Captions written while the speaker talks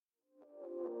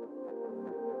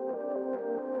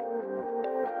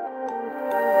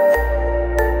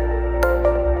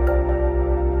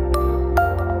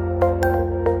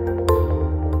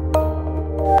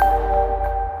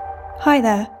Hi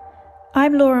there,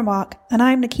 I'm Laura Mark and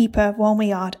I'm the keeper of Walmer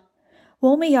Yard.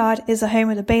 Walmer Yard is the home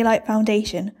of the Baylight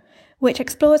Foundation, which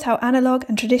explores how analogue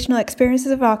and traditional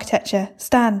experiences of architecture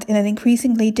stand in an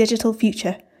increasingly digital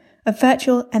future of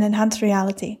virtual and enhanced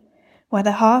reality, where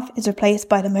the hearth is replaced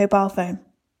by the mobile phone.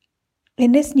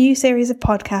 In this new series of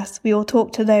podcasts, we will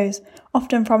talk to those,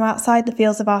 often from outside the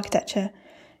fields of architecture,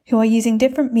 who are using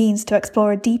different means to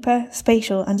explore a deeper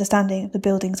spatial understanding of the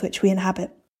buildings which we inhabit.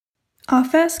 Our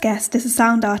first guest is the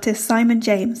sound artist Simon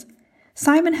James.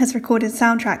 Simon has recorded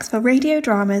soundtracks for radio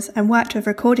dramas and worked with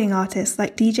recording artists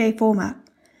like DJ Format.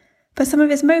 But some of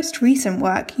his most recent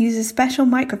work uses special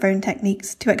microphone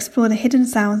techniques to explore the hidden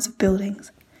sounds of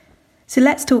buildings. So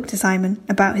let's talk to Simon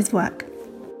about his work.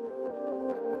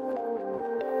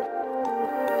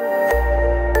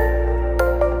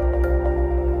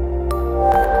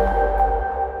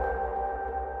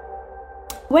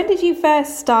 When did you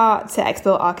first start to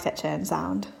explore architecture and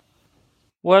sound?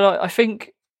 Well, I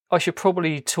think I should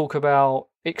probably talk about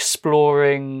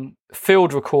exploring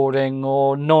field recording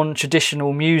or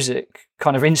non-traditional music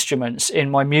kind of instruments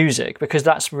in my music, because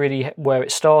that's really where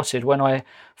it started. When I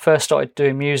first started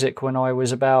doing music when I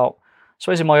was about, I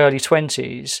suppose, in my early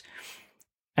 20s,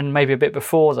 and maybe a bit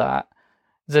before that,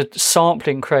 the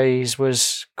sampling craze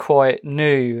was quite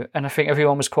new, and I think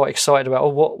everyone was quite excited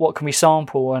about, what can we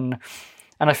sample?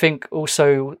 And I think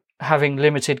also having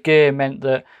limited gear meant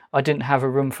that I didn't have a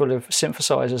room full of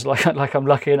synthesizers like I'm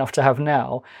lucky enough to have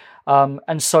now.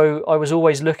 And so I was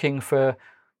always looking for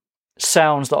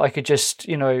sounds that I could just,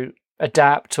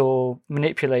 adapt or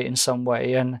manipulate in some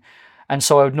way. And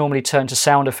so I would normally turn to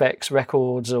sound effects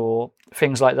records or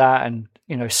things like that and,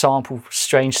 sample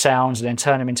strange sounds and then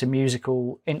turn them into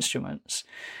musical instruments.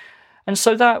 And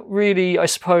so that really, I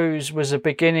suppose, was a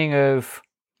beginning of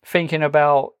thinking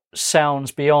about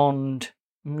sounds beyond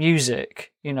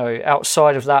music,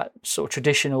 outside of that sort of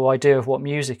traditional idea of what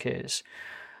music is.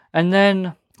 And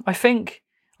then I think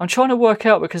I'm trying to work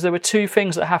out, because there were two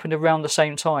things that happened around the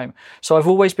same time. So I've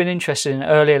always been interested in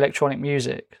early electronic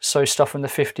music, so stuff from the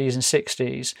 50s and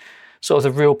 60s, sort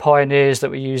of the real pioneers that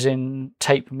were using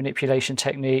tape manipulation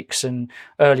techniques and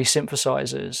early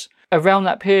synthesizers. Around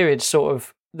that period,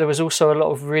 there was also a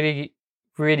lot of really,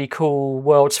 really cool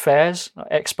World's Fairs, like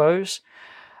expos.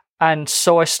 And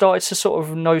so I started to sort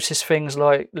of notice things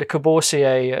like Le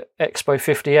Corbusier at Expo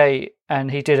 58,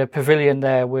 and he did a pavilion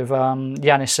there with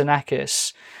Yanis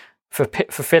Xenakis for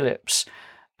Philips.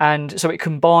 And so it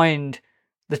combined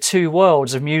the two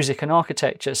worlds of music and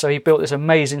architecture. So he built this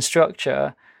amazing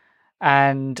structure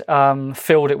and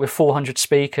filled it with 400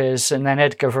 speakers. And then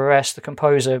Edgar Varese, the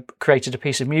composer, created a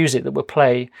piece of music that would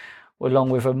play along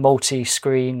with a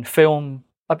multi-screen film.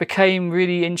 I became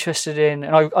really interested in,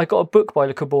 and I got a book by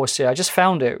Le Corbusier. I just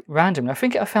found it randomly. I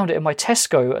think I found it in my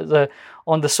Tesco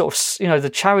on the sort of, the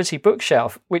charity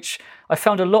bookshelf, which I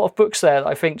found a lot of books there that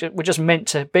I think were just meant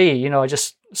to be. I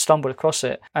just stumbled across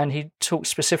it. And he talked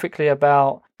specifically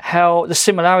about how the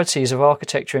similarities of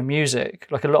architecture and music,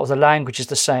 like a lot of the language is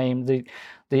the same,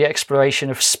 the exploration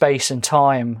of space and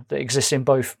time that exists in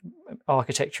both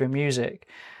architecture and music.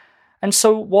 And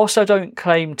so whilst I don't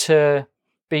claim to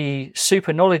be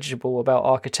super knowledgeable about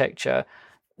architecture,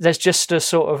 there's just a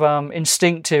sort of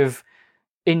instinctive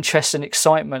interest and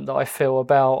excitement that I feel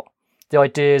about the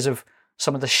ideas of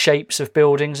some of the shapes of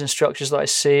buildings and structures that I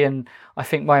see, and I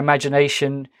think my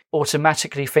imagination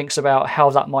automatically thinks about how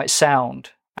that might sound.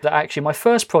 That actually my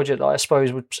first project that I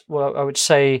suppose I would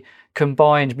say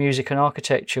combined music and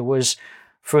architecture was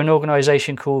for an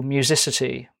organisation called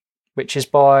Musicity, which is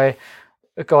by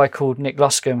a guy called Nick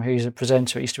Luscombe, who's a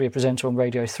presenter. He used to be a presenter on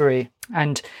Radio 3.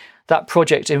 And that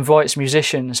project invites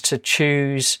musicians to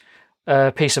choose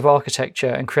a piece of architecture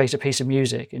and create a piece of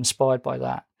music inspired by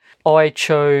that. I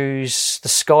chose the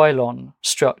Skylon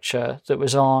structure that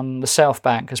was on the South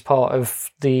Bank as part of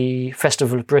the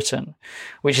Festival of Britain,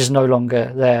 which is no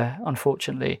longer there,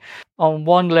 unfortunately. On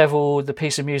one level, the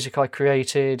piece of music I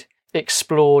created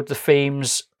explored the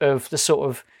themes of the sort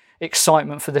of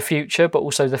excitement for the future, but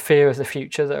also the fear of the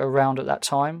future that are around at that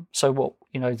time. So what,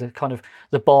 the kind of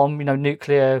the bomb,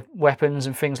 nuclear weapons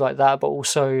and things like that, but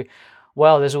also,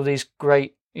 there's all these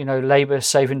great,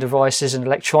 labour-saving devices and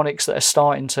electronics that are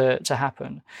starting to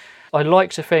happen. I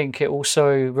like to think it also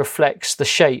reflects the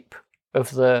shape of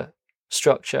the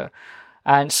structure.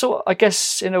 And so I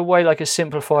guess in a way like a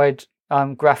simplified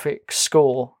graphic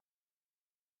score.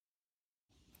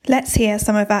 Let's hear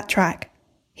some of that track.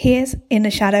 Here's In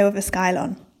the Shadow of a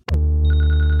Skylon.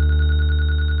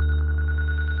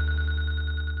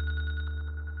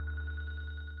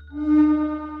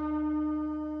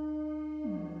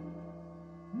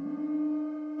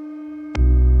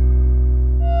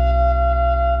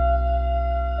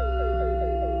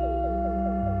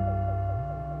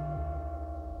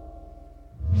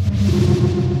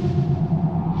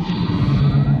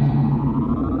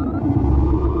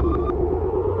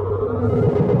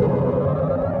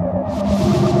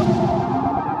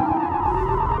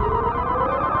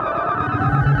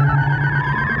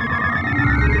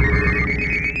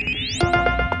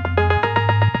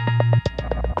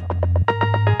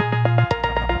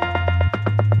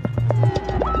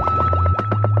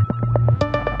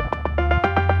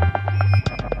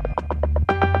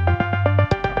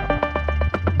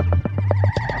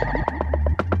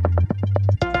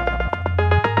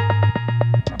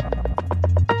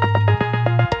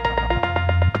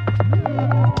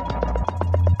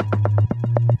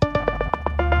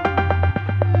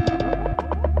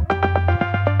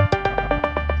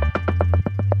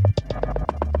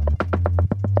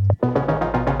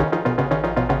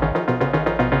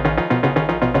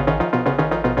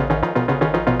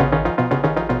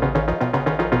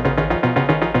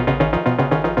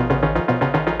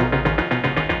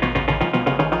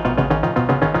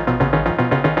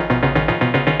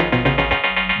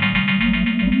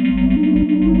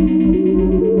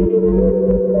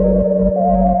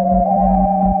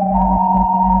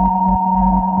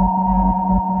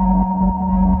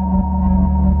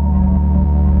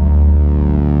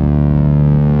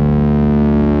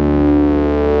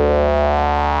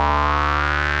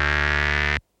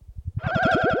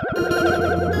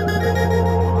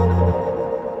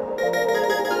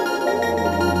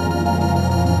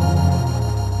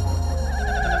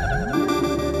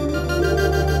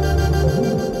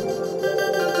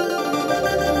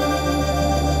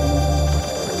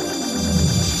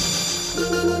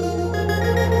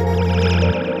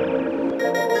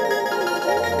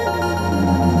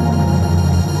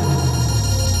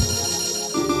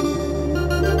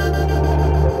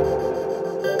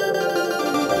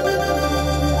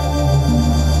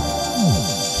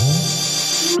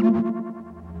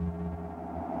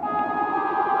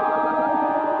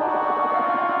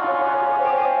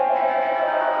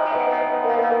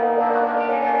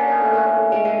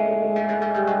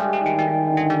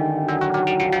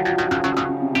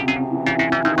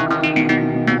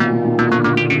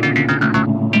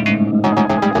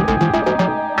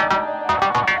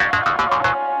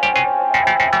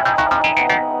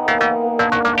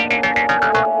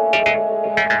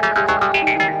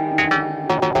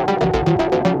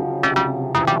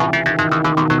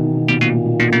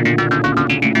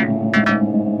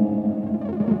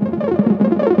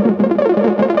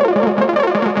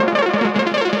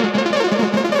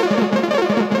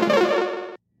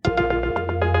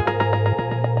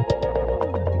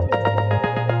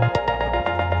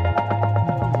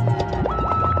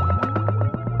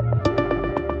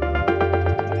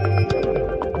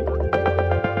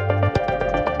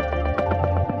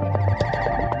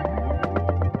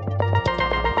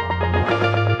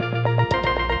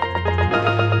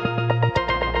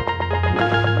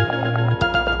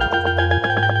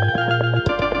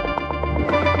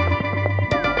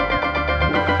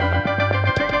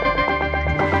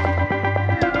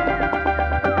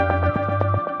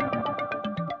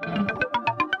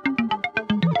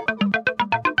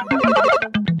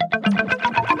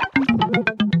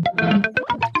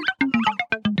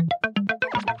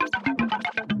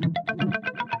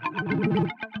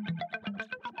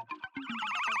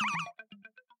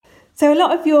 So a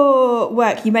lot of your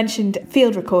work, you mentioned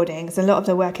field recordings, and a lot of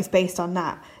the work is based on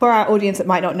that. For our audience that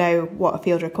might not know what a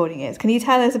field recording is, can you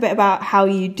tell us a bit about how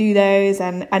you do those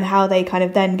and how they kind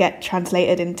of then get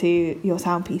translated into your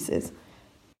sound pieces?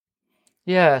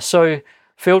 Yeah, so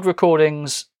field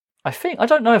recordings, I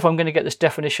don't know if I'm going to get this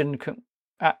definition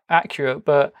accurate,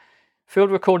 but field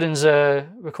recordings are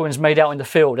recordings made out in the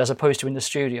field as opposed to in the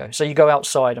studio. So you go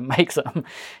outside and make them.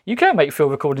 You can make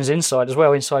field recordings inside as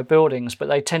well, inside buildings, but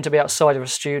they tend to be outside of a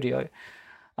studio.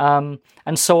 And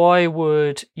so I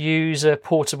would use a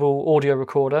portable audio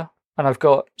recorder, and I've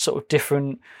got sort of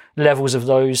different levels of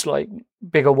those, like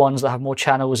bigger ones that have more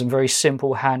channels and very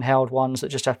simple handheld ones that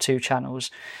just have 2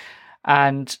 channels.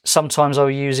 And sometimes I'll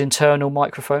use internal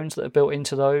microphones that are built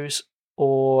into those,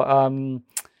 or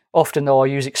often though I'll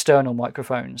use external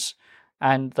microphones,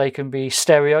 and they can be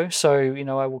stereo. So,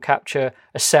 I will capture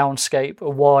a soundscape, a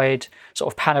wide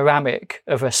sort of panoramic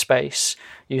of a space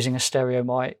using a stereo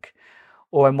mic.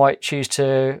 Or I might choose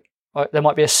there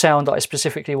might be a sound that I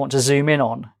specifically want to zoom in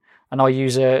on, and I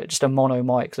use just a mono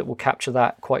mic that will capture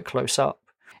that quite close up.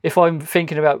 If I'm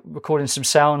thinking about recording some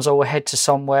sounds, I will head to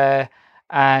somewhere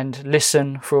and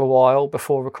listen for a while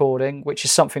before recording, which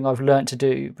is something I've learned to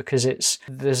do because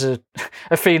there's a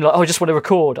feeling like, I just want to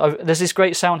record. There's this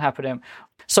great sound happening.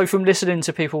 So from listening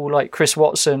to people like Chris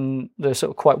Watson, the sort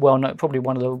of quite well-known, probably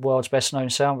one of the world's best-known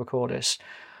sound recordists,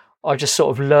 I've just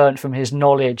sort of learned from his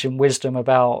knowledge and wisdom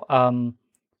about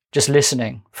just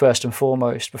listening first and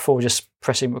foremost before just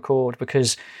pressing record,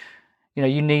 because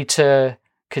you need to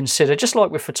consider, just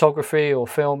like with photography or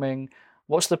filming,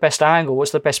 what's the best angle,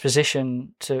 what's the best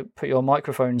position to put your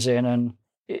microphones in. And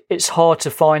it's hard to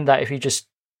find that if you just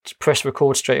press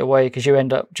record straight away, because you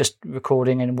end up just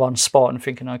recording in one spot and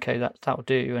thinking, okay, that'll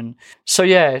do. And so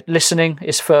listening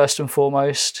is first and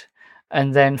foremost,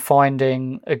 and then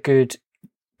finding a good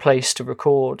place to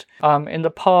record. In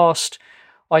the past,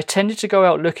 I tended to go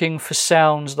out looking for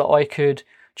sounds that I could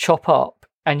chop up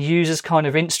and use as kind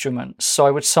of instruments. So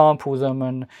I would sample them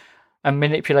and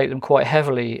manipulate them quite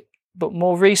heavily. But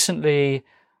more recently,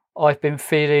 I've been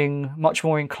feeling much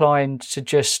more inclined to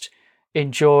just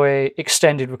enjoy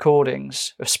extended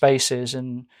recordings of spaces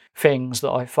and things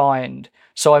that I find.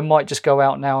 So I might just go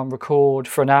out now and record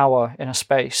for an hour in a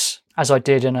space, as I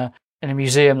did in a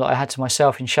museum that I had to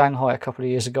myself in Shanghai a couple of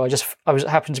years ago. I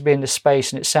happened to be in this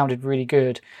space and it sounded really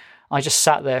good. I just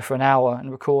sat there for an hour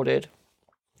and recorded.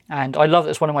 And I love it.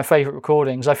 It's one of my favourite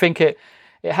recordings. I think it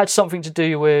had something to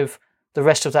do with the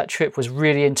rest of that trip was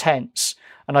really intense.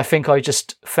 And I think I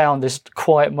just found this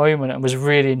quiet moment and was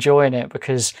really enjoying it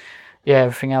because,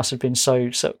 everything else had been so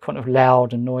kind of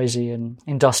loud and noisy and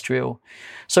industrial.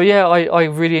 So, I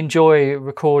really enjoy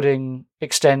recording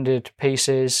extended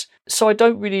pieces. So I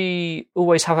don't really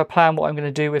always have a plan what I'm going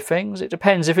to do with things. It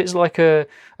depends. If it's like a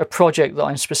project that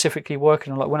I'm specifically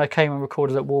working on, like when I came and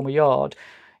recorded at Walmer Yard,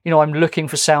 I'm looking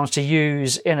for sounds to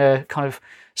use in a kind of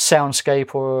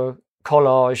soundscape or a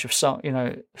collage of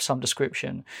some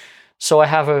description. So I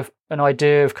have an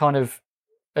idea of kind of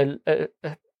an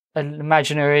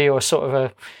imaginary or sort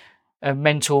of a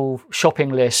mental shopping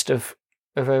list of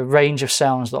a range of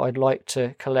sounds that I'd like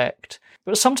to collect.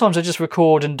 But sometimes I just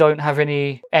record and don't have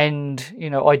any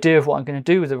idea of what I'm going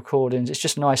to do with the recordings. It's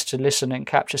just nice to listen and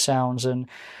capture sounds. And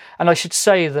I should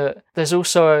say that there's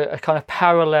also a kind of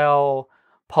parallel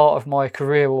part of my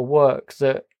career or work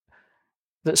that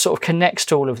sort of connects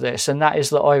to all of this, and that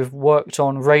is that I've worked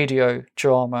on radio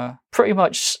drama pretty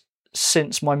much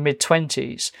since my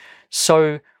mid-20s.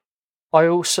 So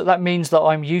that means that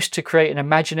I'm used to creating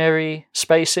imaginary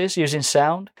spaces using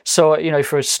sound. So,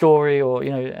 for a story or,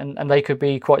 and they could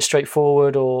be quite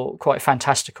straightforward or quite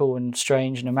fantastical and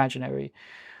strange and imaginary.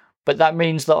 But that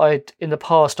means that in the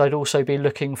past, I'd also be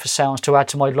looking for sounds to add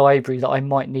to my library that I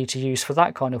might need to use for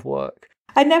that kind of work.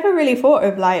 I never really thought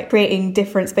of creating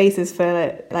different spaces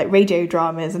for radio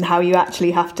dramas and how you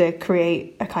actually have to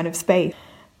create a kind of space.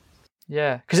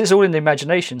 Yeah, because it's all in the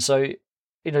imagination. So,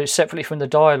 separately from the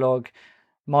dialogue,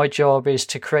 my job is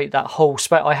to create that whole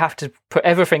space. I have to put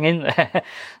everything in there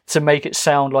to make it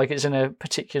sound like it's in a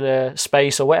particular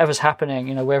space or whatever's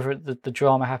happening, wherever the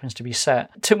drama happens to be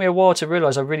set. It took me a while to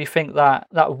realise I really think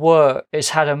that work has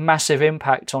had a massive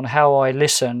impact on how I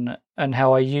listen and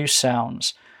how I use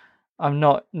sounds. I'm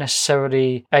not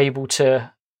necessarily able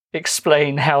to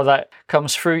explain how that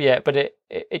comes through yet, but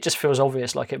it just feels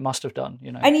obvious, like it must have done,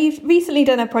 And you've recently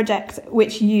done a project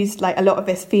which used a lot of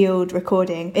this field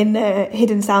recording in the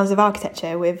Hidden Sounds of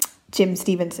Architecture with Jim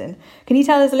Stevenson. Can you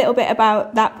tell us a little bit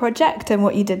about that project and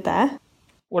what you did there?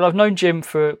 Well, I've known Jim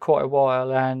for quite a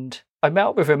while, and I met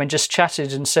up with him and just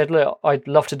chatted and said, look, I'd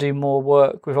love to do more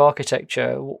work with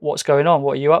architecture. What's going on?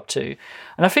 What are you up to?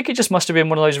 And I think it just must have been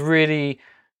one of those really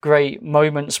great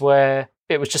moments where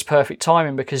it was just perfect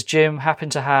timing, because Jim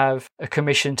happened to have a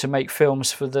commission to make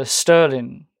films for the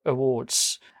Sterling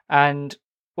Awards. And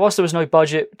whilst there was no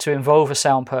budget to involve a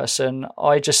sound person,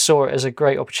 I just saw it as a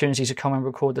great opportunity to come and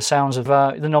record the sounds of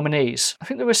the nominees. I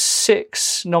think there were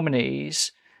 6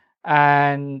 nominees,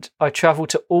 and I travelled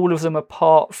to all of them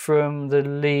apart from the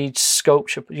Leeds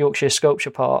Yorkshire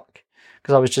Sculpture Park,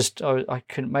 because I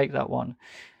couldn't make that one.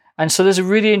 And so there's a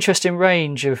really interesting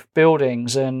range of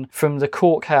buildings, and from the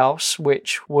Cork House,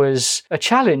 which was a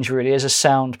challenge really as a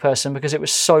sound person because it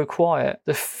was so quiet.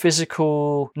 The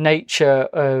physical nature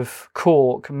of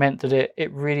Cork meant that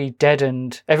it really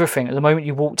deadened everything. At the moment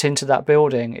you walked into that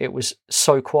building, it was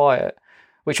so quiet,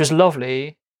 which was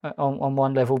lovely on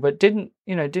one level, but didn't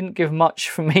give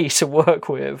much for me to work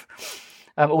with.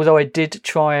 Although I did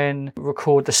try and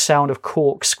record the sound of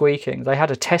Cork squeaking. They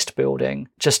had a test building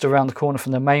just around the corner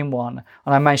from the main one,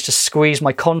 and I managed to squeeze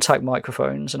my contact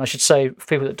microphones. And I should say, for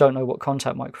people that don't know what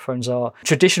contact microphones are,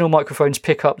 traditional microphones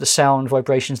pick up the sound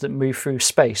vibrations that move through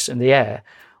space and the air,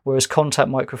 whereas contact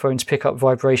microphones pick up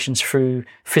vibrations through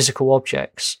physical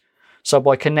objects. So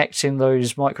by connecting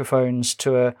those microphones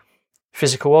to a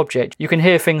physical object, you can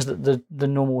hear things that the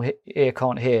normal ear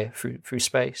can't hear through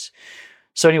space.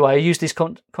 So anyway, I used these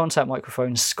contact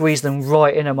microphones, squeezed them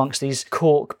right in amongst these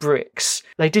cork bricks.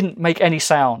 They didn't make any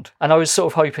sound. And I was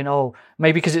sort of hoping,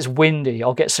 maybe because it's windy,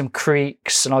 I'll get some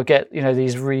creaks and I'll get,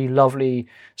 these really lovely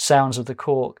sounds of the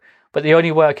cork. But the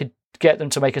only way I could get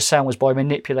them to make a sound was by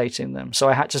manipulating them. So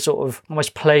I had to sort of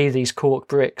almost play these cork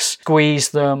bricks, squeeze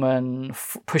them and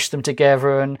push them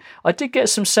together. And I did get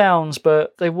some sounds,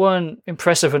 but they weren't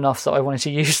impressive enough that I wanted to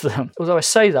use them. Although I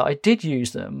say that, I did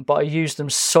use them, but I used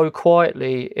them so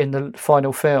quietly in the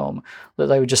final film that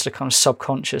they were just a kind of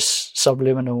subconscious,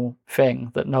 subliminal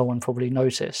thing that no one probably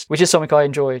noticed, which is something I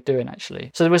enjoy doing, actually.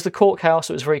 So there was the Cork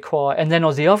House, it was very quiet. And then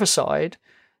on the other side,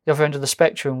 the other end of the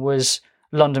spectrum, was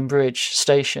London Bridge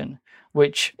Station,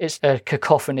 which is a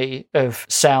cacophony of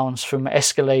sounds from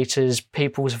escalators,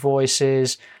 people's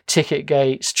voices, ticket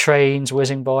gates, trains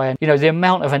whizzing by. And, the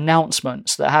amount of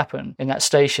announcements that happen in that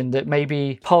station that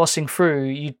maybe passing through,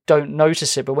 you don't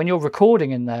notice it. But when you're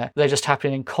recording in there, they're just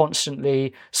happening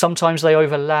constantly. Sometimes they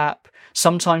overlap.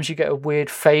 Sometimes you get a weird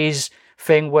phase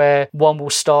thing where one will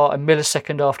start a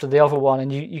millisecond after the other one,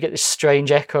 and you get this strange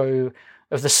echo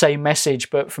of the same message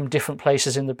but from different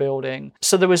places in the building.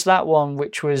 So there was that one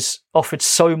which was offered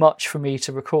so much for me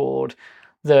to record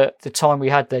that the time we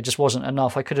had there just wasn't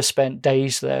enough. I could have spent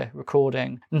days there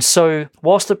recording. And so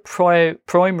whilst the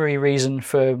primary reason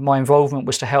for my involvement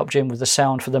was to help Jim with the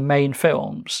sound for the main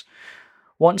films,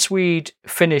 once we'd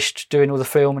finished doing all the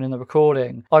filming and the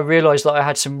recording, I realised that I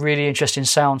had some really interesting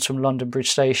sounds from London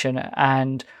Bridge Station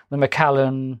and the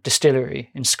Macallan Distillery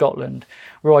in Scotland,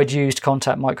 where I'd used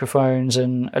contact microphones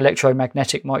and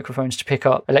electromagnetic microphones to pick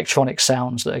up electronic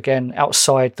sounds that, again,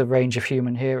 outside the range of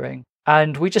human hearing.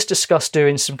 And we just discussed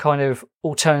doing some kind of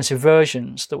alternative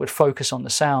versions that would focus on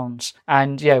the sounds.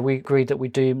 And we agreed that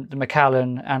we'd do the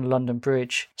Macallan and London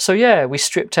Bridge. So we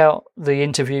stripped out the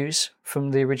interviews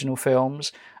from the original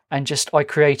films and I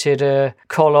created a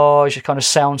collage, a kind of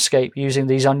soundscape using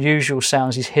these unusual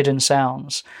sounds, these hidden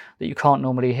sounds that you can't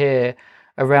normally hear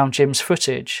around Jim's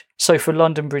footage. So for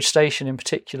London Bridge Station in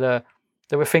particular,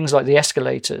 there were things like the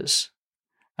escalators,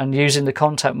 and using the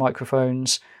contact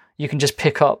microphones, you can just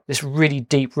pick up this really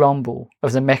deep rumble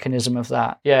of the mechanism of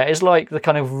that. Yeah, it's like the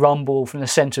kind of rumble from the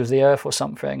centre of the earth or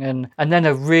something. And then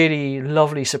a really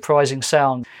lovely, surprising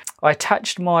sound. I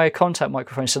attached my contact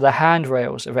microphones to the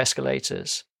handrails of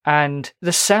escalators, and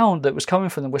the sound that was coming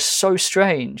from them was so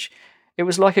strange. It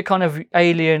was like a kind of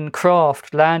alien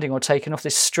craft landing or taking off,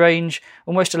 this strange,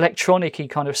 almost electronic-y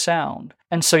kind of sound.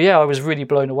 And so, I was really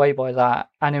blown away by that.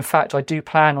 And in fact, I do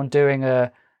plan on doing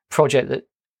a project that,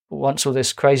 once all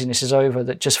this craziness is over,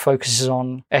 that just focuses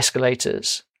on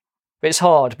escalators. But it's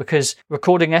hard because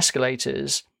recording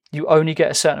escalators, you only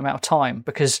get a certain amount of time,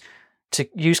 because to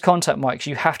use contact mics,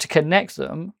 you have to connect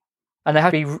them, and they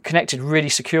have to be connected really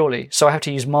securely. So I have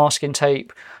to use masking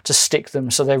tape to stick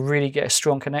them so they really get a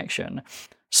strong connection.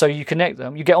 So you connect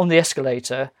them, you get on the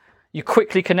escalator, you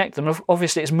quickly connect them.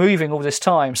 Obviously, it's moving all this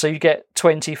time, so you get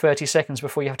 20, 30 seconds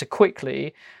before you have to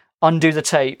quickly undo the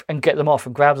tape and get them off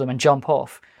and grab them and jump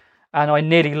off. And I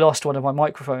nearly lost one of my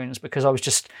microphones because I was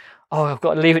just, I've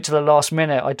got to leave it to the last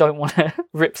minute. I don't want to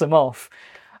rip them off.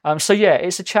 So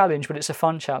it's a challenge, but it's a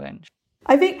fun challenge.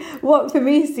 I think what for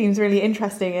me seems really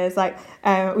interesting is like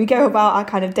we go about our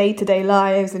kind of day-to-day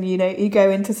lives, and you go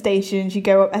into stations, you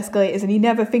go up escalators, and you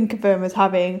never think of them as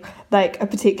having like a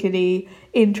particularly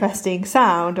interesting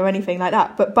sound or anything like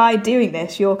that. But by doing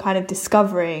this, you're kind of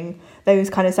discovering those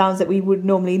kind of sounds that we would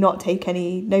normally not take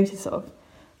any notice of.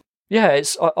 Yeah,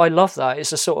 I love that.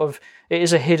 It's it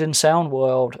is a hidden sound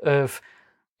world of,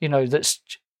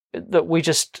 that we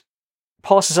just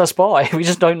passes us by. We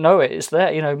just don't know it. It's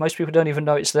there. Most people don't even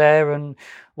know it's there, and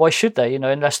why should they?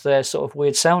 Unless they're sort of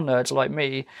weird sound nerds like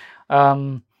me.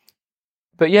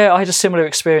 But yeah, I had a similar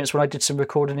experience when I did some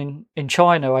recording in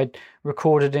China. I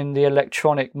recorded in the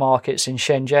electronic markets in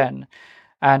Shenzhen,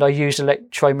 and I used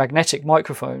electromagnetic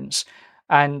microphones.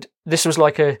 And this was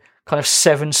like a kind of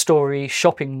 7-story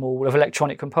shopping mall of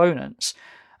electronic components.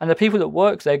 And the people that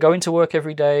work there go into work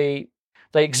every day.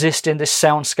 They exist in this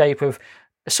soundscape of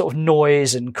sort of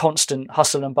noise and constant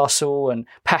hustle and bustle and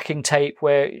packing tape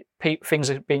where things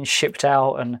are being shipped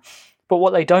out. But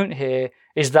what they don't hear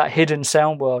is that hidden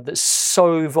sound world that's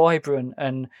so vibrant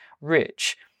and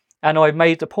rich. And I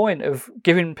made the point of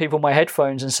giving people my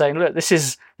headphones and saying, look,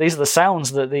 these are the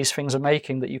sounds that these things are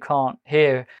making that you can't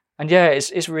hear. And yeah,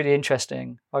 it's really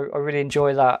interesting. I really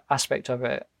enjoy that aspect of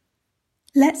it.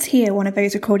 Let's hear one of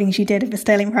those recordings you did of the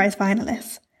Sterling Prize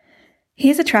finalists.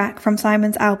 Here's a track from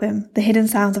Simon's album, The Hidden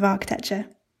Sounds of Architecture.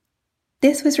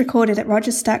 This was recorded at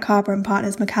Rogers Stack Harbour and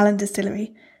Partners Macallan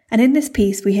Distillery, and in this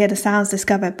piece we hear the sounds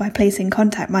discovered by placing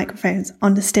contact microphones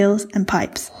on the stills and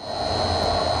pipes.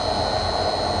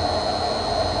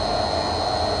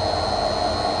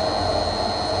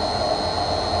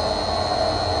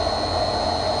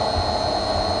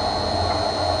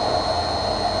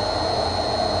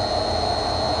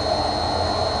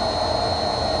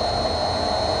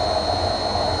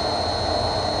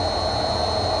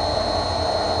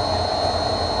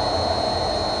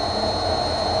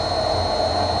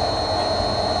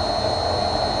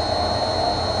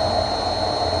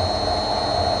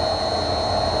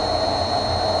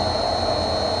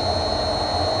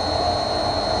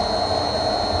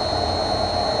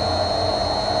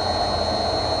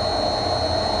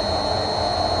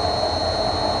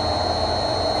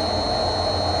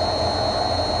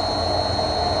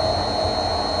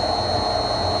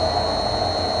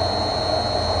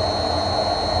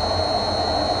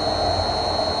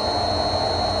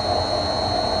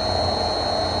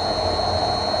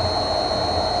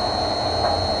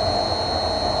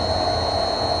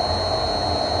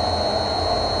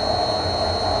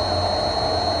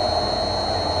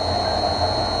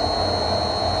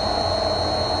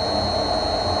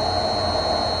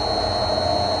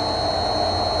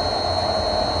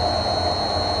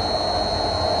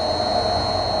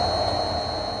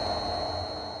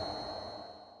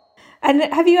 And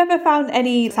have you ever found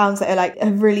any sounds that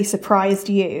have really surprised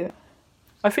you?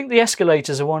 I think the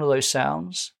escalators are one of those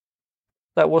sounds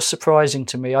that was surprising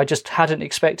to me. I just hadn't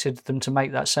expected them to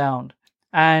make that sound.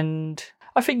 And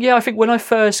I think when I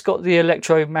first got the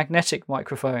electromagnetic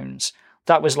microphones,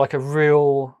 that was like a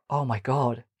real, oh my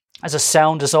God. As a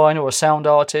sound designer or a sound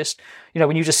artist,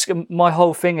 my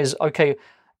whole thing is, okay,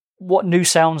 what new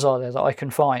sounds are there that I can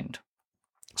find?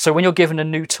 So when you're given a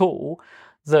new tool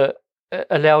that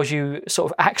allows you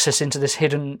sort of access into this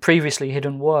previously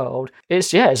hidden world,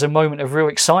 it's a moment of real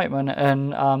excitement.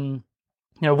 And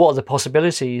what are the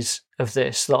possibilities of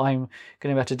this that I'm going to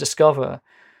be able to discover?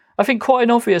 I think quite an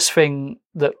obvious thing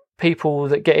that people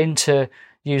that get into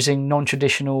using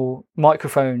non-traditional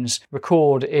microphones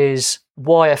record is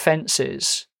wire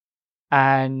fences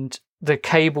and the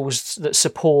cables that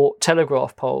support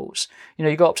telegraph poles.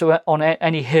 You go up to on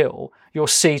any hill, you'll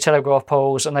see telegraph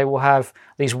poles, and they will have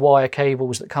these wire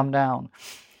cables that come down.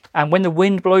 And when the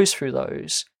wind blows through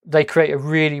those, they create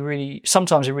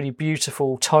sometimes a really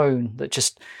beautiful tone that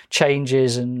just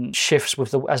changes and shifts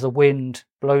as the wind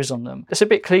blows on them. It's a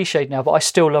bit cliched now, but I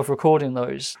still love recording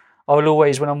those. I will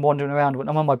always, when I'm wandering around, when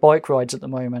I'm on my bike rides at the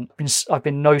moment, I've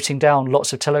been noting down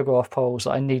lots of telegraph poles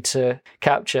that I need to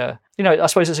capture. I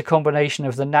suppose it's a combination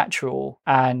of the natural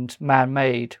and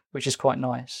man-made, which is quite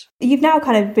nice. You've now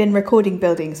kind of been recording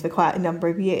buildings for quite a number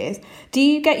of years. Do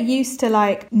you get used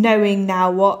to knowing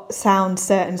now what sound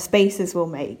certain spaces will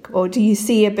make? Or do you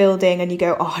see a building and you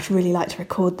go, oh, I'd really like to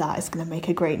record that, it's going to make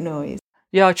a great noise?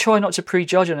 Yeah, I try not to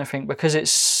prejudge anything because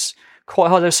it's quite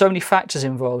hard. There's so many factors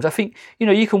involved. I think,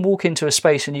 you can walk into a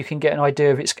space and you can get an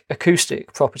idea of its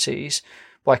acoustic properties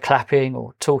by clapping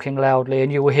or talking loudly,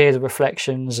 and you will hear the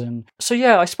reflections. And so,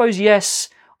 I suppose, yes,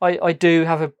 I do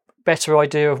have a better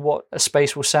idea of what a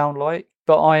space will sound like,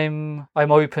 but I'm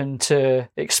open to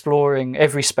exploring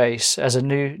every space as a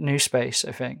new space,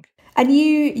 I think. And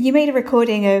you made a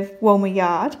recording of Walmer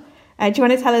Yard. Do you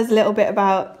want to tell us a little bit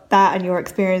about that and your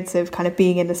experience of kind of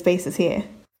being in the spaces here?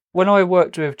 When I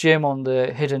worked with Jim on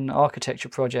the Hidden Architecture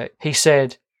project, he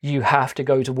said, you have to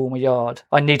go to Walmer Yard.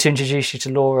 I need to introduce you to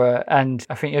Laura, and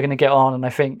I think you're going to get on, and I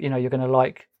think, you're going to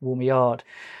like Walmer Yard.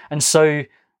 And so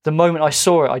the moment I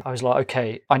saw it, I was like,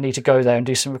 okay, I need to go there and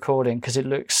do some recording because it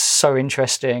looks so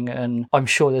interesting and I'm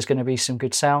sure there's going to be some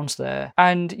good sounds there.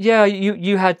 And yeah,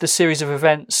 you had the series of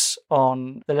events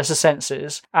on the Lesser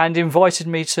Senses and invited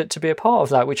me to be a part of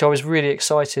that, which I was really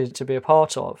excited to be a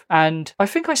part of. And I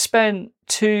think I spent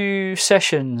 2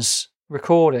 sessions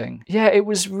recording. Yeah, it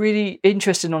was really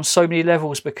interesting on so many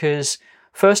levels because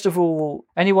first of all,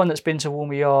 anyone that's been to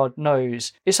Walmer Yard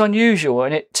knows it's unusual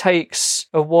and it takes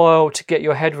a while to get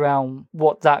your head around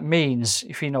what that means,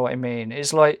 if you know what I mean.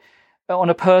 It's like, on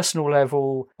a personal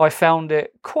level, I found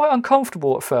it quite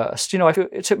uncomfortable at first.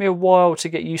 It took me a while to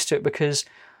get used to it because,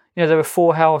 there were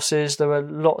 4 houses, there were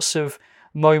lots of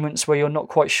moments where you're not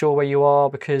quite sure where you are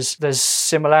because there's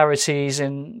similarities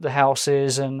in the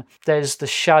houses and there's the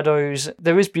shadows.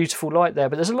 There is beautiful light there,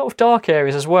 but there's a lot of dark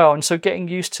areas as well. And so getting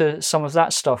used to some of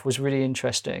that stuff was really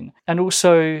interesting. And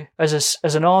also as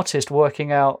an artist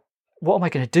working out, what am I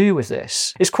going to do with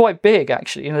this? It's quite big,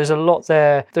 actually. There's a lot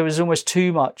there. There was almost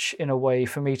too much, in a way,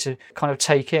 for me to kind of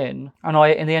take in. And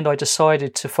in the end, I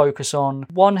decided to focus on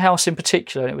one house in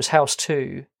particular, and it was House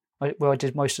 2, where I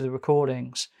did most of the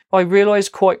recordings. I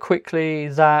realised quite quickly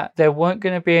that there weren't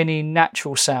going to be any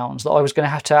natural sounds, that I was going to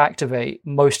have to activate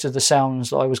most of the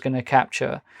sounds that I was going to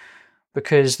capture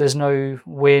because there's no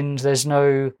wind, there's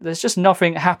just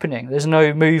nothing happening, there's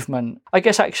no movement. I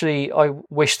guess actually I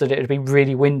wish that it had been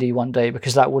really windy one day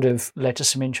because that would have led to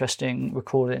some interesting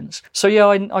recordings. So yeah,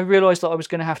 I realised that I was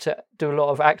going to have to do a lot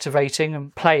of activating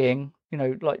and playing,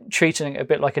 like treating it a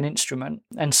bit like an instrument.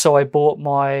 And so I bought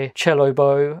my cello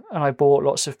bow and I bought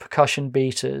lots of percussion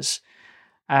beaters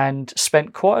and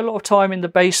spent quite a lot of time in the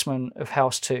basement of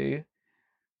House 2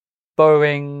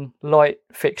 bowing light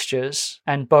fixtures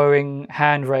and bowing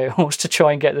handrails to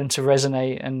try and get them to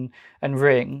resonate and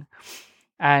ring.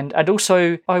 And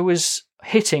also I was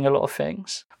hitting a lot of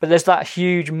things. But there's that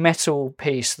huge metal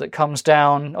piece that comes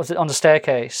down on the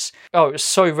staircase. Oh, it was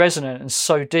so resonant and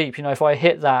so deep. If I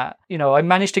hit that, I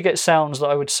managed to get sounds that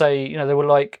I would say, they were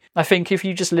like, I think if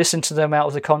you just listen to them out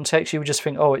of the context, you would just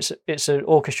think, oh, it's an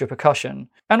orchestra percussion.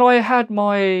 And I had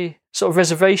my sort of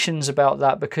reservations about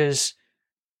that because,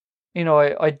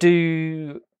 I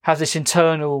do have this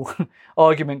internal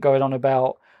argument going on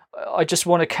about I just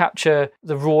want to capture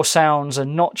the raw sounds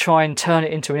and not try and turn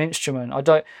it into an instrument. I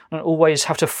don't always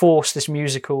have to force this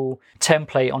musical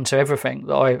template onto everything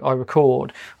that I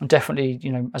record. I'm definitely,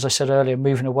 as I said earlier,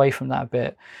 moving away from that a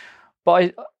bit.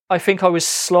 But I think I was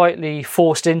slightly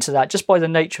forced into that just by the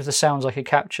nature of the sounds I could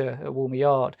capture at Walmer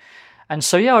Yard. And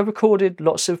so, yeah, I recorded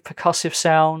lots of percussive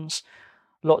sounds,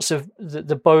 lots of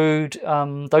the bowed,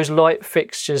 those light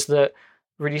fixtures that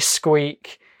really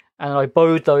squeak. And I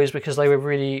bowed those because they were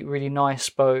really, really nice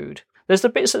bowed. There's the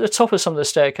bits at the top of some of the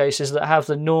staircases that have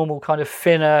the normal kind of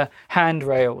thinner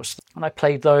handrails. And I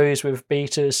played those with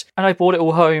beaters. And I brought it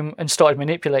all home and started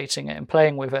manipulating it and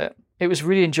playing with it. It was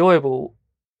really enjoyable.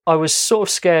 I was sort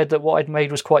of scared that what I'd made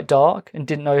was quite dark and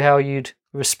didn't know how you'd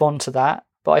respond to that.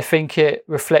 But I think it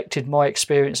reflected my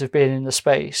experience of being in the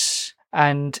space.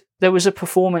 And there was a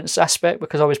performance aspect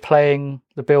because I was playing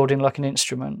the building like an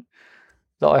instrument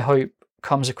that I hope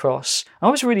comes across.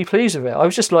 I was really pleased with it. I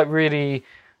was just like really,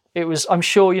 I'm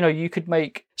sure, you could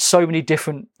make so many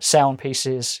different sound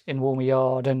pieces in Walmer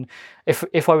Yard. And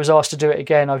if I was asked to do it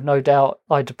again, I've no doubt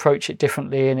I'd approach it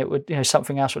differently and it would,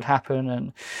 something else would happen.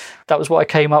 And that was what I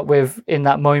came up with in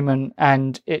that moment.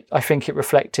 And I think it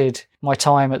reflected my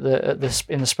time in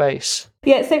the space.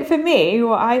 Yeah, so for me,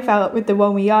 what I felt with the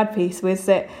Walmer Yard piece was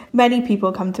that many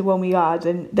people come to Walmer Yard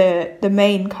and the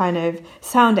main kind of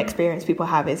sound experience people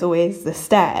have is always the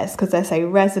stairs because they're so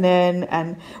resonant,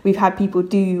 and we've had people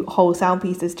do whole sound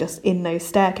pieces just in those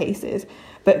staircases.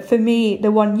 But for me, the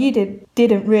one you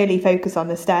didn't really focus on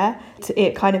the stair.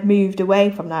 It kind of moved away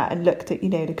from that and looked at,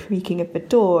 the creaking of the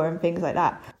door and things like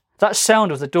that. That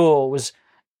sound of the door was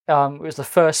it was the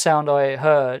first sound I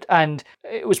heard, and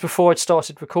it was before I'd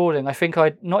started recording. I think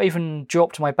I'd not even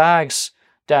dropped my bags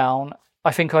down.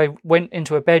 I think I went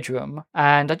into a bedroom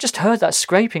and I just heard that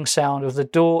scraping sound of the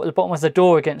door, the bottom of the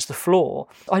door against the floor.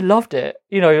 I loved it.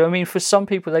 For some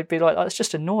people they'd be like, that's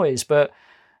just a noise, but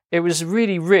it was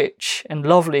really rich and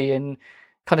lovely and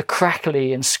kind of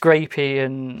crackly and scrapey,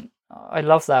 and I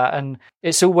love that. And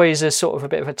it's always a sort of a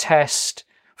bit of a test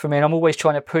for me, and I'm always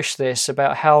trying to push this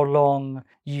about how long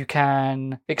you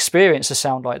can experience a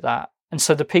sound like that. And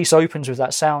so the piece opens with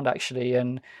that sound actually,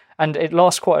 and it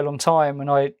lasts quite a long time. And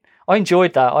I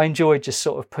enjoyed that. I enjoyed just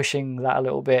sort of pushing that a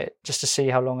little bit just to see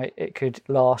how long it could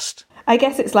last. I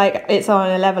guess it's like it's on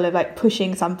a level of like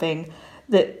pushing something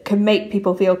that can make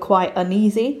people feel quite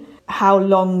uneasy. How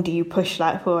long do you push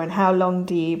that for, and how long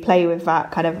do you play with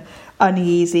that kind of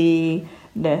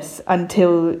uneasiness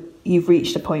until you've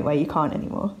reached a point where you can't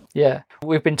anymore? Yeah,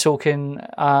 we've been talking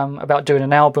about doing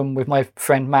an album with my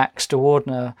friend Max de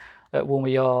Wardner at Walmer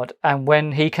Yard, and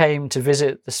when he came to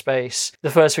visit the space, the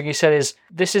first thing he said is,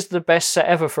 "This is the best set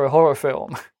ever for a horror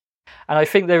film." And I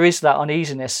think there is that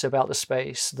uneasiness about the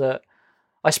space that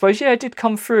I suppose, yeah, it did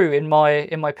come through in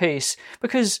my piece,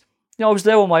 because I was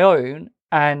there on my own,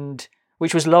 and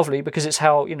which was lovely because it's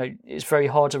how, it's very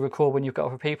hard to record when you've got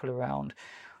other people around.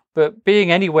 But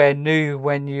being anywhere new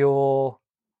when you're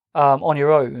on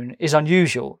your own is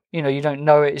unusual. You don't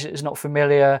know it, it's not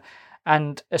familiar.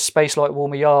 And a space like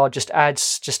Walmer Yard just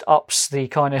ups the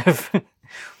kind of...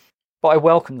 But I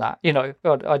welcome that.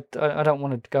 God, I don't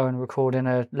want to go and record in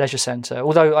a leisure centre,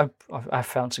 although I've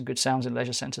found some good sounds in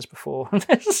leisure centres before.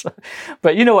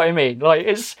 But you know what I mean? Like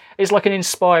it's like an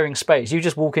inspiring space. You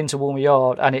just walk into Walmer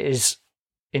Yard and it is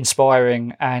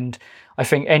inspiring. And I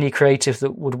think any creative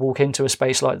that would walk into a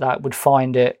space like that would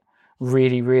find it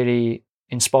really, really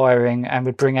inspiring and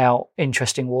would bring out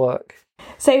interesting work.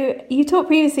 So you talked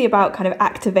previously about kind of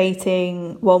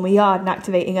activating Walmer Yard and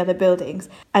activating other buildings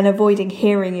and avoiding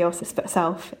hearing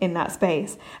yourself in that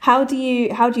space. How do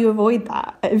you avoid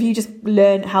that? Have you just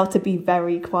learned how to be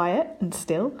very quiet and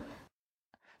still?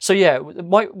 So yeah,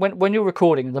 when you're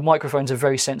recording, the microphones are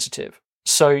very sensitive.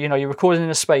 So, you're recording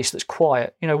in a space that's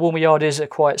quiet. Walmer Yard is a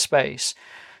quiet space.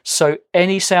 So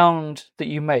any sound that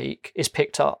you make is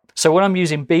picked up. So when I'm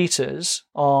using beaters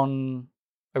on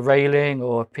a railing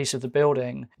or a piece of the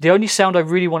building, the only sound I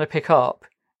really want to pick up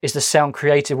is the sound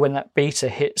created when that beater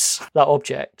hits that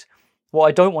object. What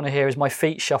I don't want to hear is my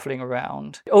feet shuffling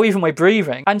around or even my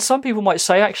breathing. And some people might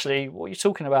say, actually, what you're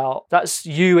talking about, that's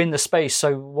you in the space.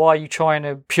 So why are you trying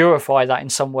to purify that in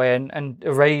some way and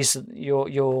erase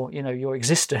your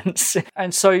existence?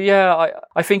 And so, yeah,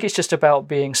 I think it's just about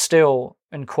being still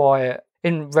and quiet.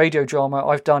 In radio drama,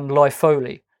 I've done live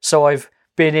Foley. So I've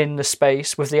been in the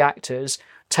space with the actors,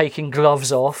 taking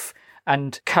gloves off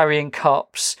and carrying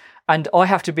cups, and I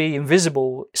have to be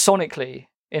invisible sonically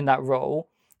in that role.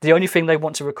 The only thing they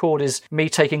want to record is me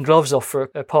taking gloves off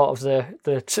for a part of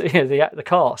the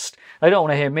cast. They don't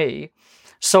want to hear me.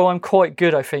 So I'm quite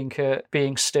good, I think, at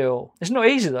being still. It's not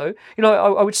easy though.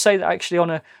 I would say that actually on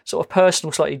a sort of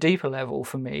personal, slightly deeper level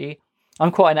for me,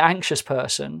 I'm quite an anxious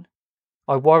person.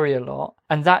 I worry a lot.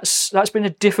 And that's been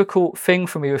a difficult thing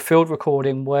for me with field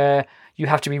recording, where you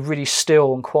have to be really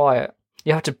still and quiet.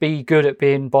 You have to be good at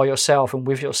being by yourself and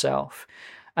with yourself.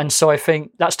 And so I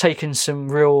think that's taken some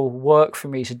real work for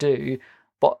me to do,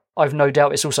 but I've no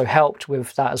doubt it's also helped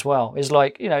with that as well. It's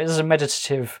like, there's a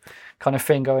meditative kind of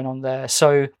thing going on there.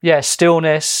 So yeah,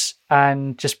 stillness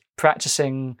and just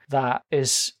practicing that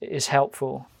is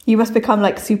helpful. You must become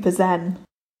like super zen.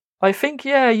 I think,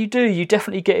 yeah, you do. You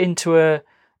definitely get into a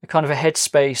kind of a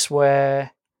headspace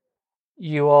where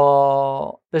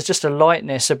there's just a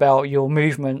lightness about your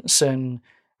movements and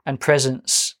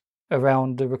presence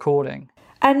around the recording.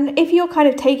 And if you're kind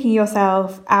of taking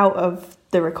yourself out of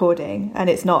the recording and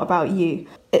it's not about you,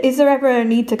 is there ever a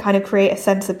need to kind of create a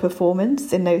sense of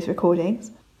performance in those recordings?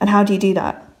 And how do you do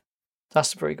that?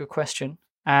 That's a very good question.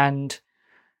 And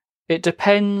it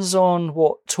depends on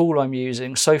what tool I'm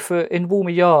using. So in Walmer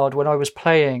Yard, when I was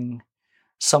playing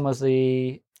some of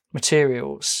the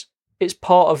materials, it's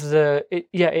part of it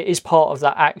is part of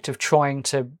that act of trying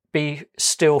to be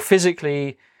still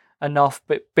physically enough,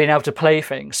 but being able to play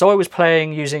things. So I was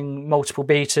playing using multiple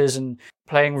beaters and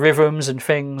playing rhythms and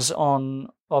things on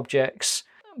objects.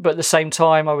 But at the same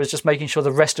time, I was just making sure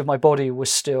the rest of my body was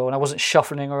still, and I wasn't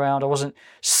shuffling around. I wasn't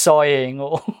sighing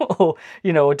or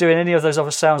doing any of those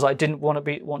other sounds that I didn't want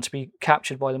to be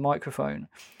captured by the microphone.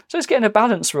 So it's getting a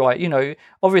balance right.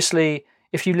 Obviously,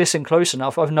 if you listen close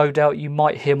enough, I've no doubt you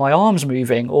might hear my arms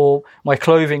moving or my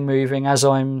clothing moving as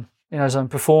I'm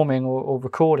performing or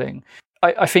recording.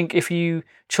 I think if you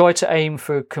try to aim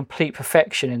for complete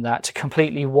perfection in that, to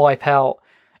completely wipe out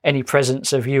any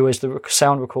presence of you as the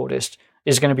sound recordist,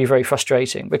 is going to be very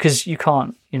frustrating, because you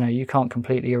can't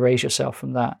completely erase yourself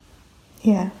from that.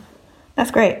 Yeah, that's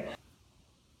great.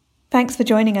 Thanks for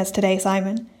joining us today,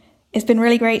 Simon. It's been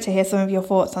really great to hear some of your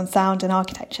thoughts on sound and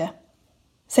architecture.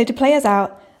 So to play us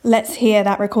out, let's hear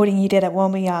that recording you did at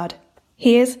Walmer Yard.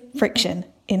 Here's Friction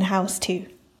in House 2.